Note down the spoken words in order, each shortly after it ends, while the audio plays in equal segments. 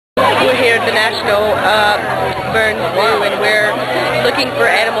We're here at the National Burn Zoo, and we're looking for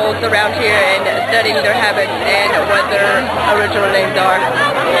animals around here and studying their habits and what their original names are.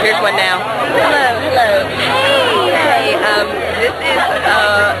 Here's one now. Hello, hello. Hey, this is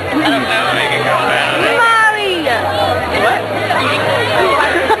Molly. What?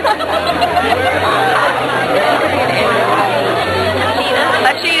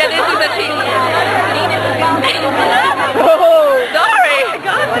 A cheetah. This is a cheetah. Oh, sorry.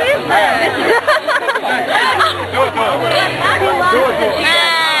 God, what is that?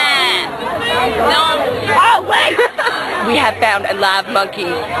 Oh, wait! We have found a live monkey.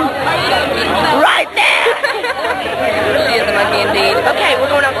 Right there! She is a monkey indeed. Okay, we're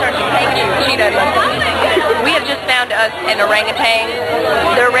going out searching. Thank you. Cheetah monkey. We have just found us an orangutan.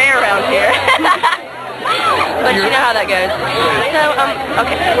 They're rare around here. But you know how that goes. So,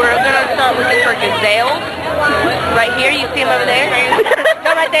 okay, we're going to start looking for gazelles. Right here, you see them over there?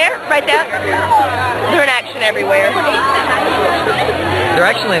 No, right there, right there. They're in action everywhere. They're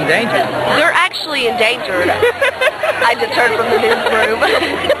actually endangered. They're actually endangered. I just heard from the newsroom.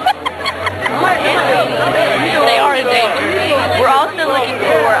 They are endangered. We're also looking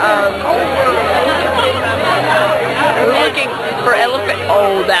for elephant.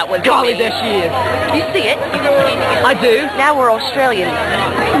 Oh, that was golly, there she is. You see it? I do. Now we're Australian.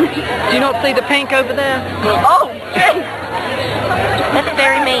 Do you not see the pink over there? Oh, that's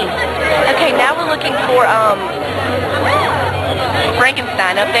very mean. Okay, now we're looking for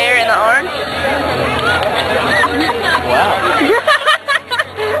Frankenstein up there in the orange. Wow.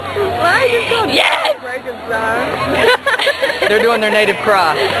 Why are you so yes! Frankenstein. They're doing their native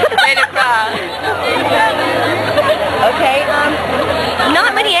cry. Native cry. Okay,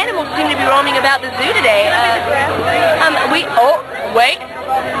 not many animals seem to be roaming about the zoo today. Wait.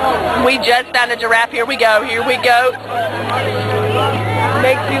 We just found a giraffe. Here we go. Here we go.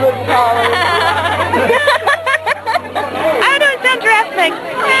 Makes you look taller. I don't sound giraffe makes.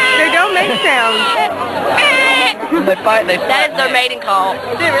 They don't make sounds. When they fight, they slap. That is their mating call.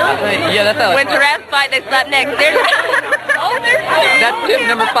 Is it really? Yeah, that's how. When giraffes fight, they slap necks. That's tip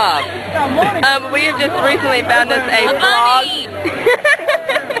number 5. We have just recently found us a frog.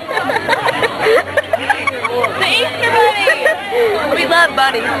 The Easter bunny! We love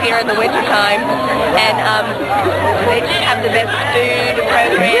bunnies here in the wintertime, and they just have the best food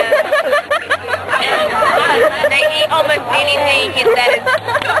program. They eat almost anything that is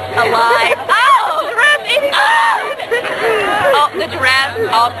alive. Oh! Giraffe eating arms! Oh, the giraffe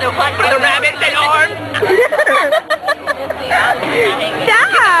also hunts the rabbits and arms. Stop!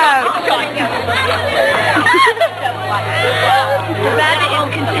 The rabbit is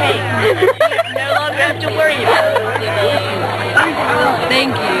contained. No longer have to worry about it.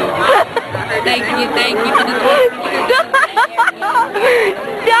 Thank you. Thank you for this work.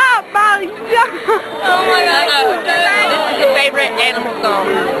 Stop, Molly, stop. Oh my God. This is your favorite animal song.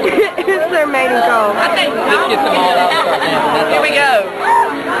 It's their mating call. I think let's get them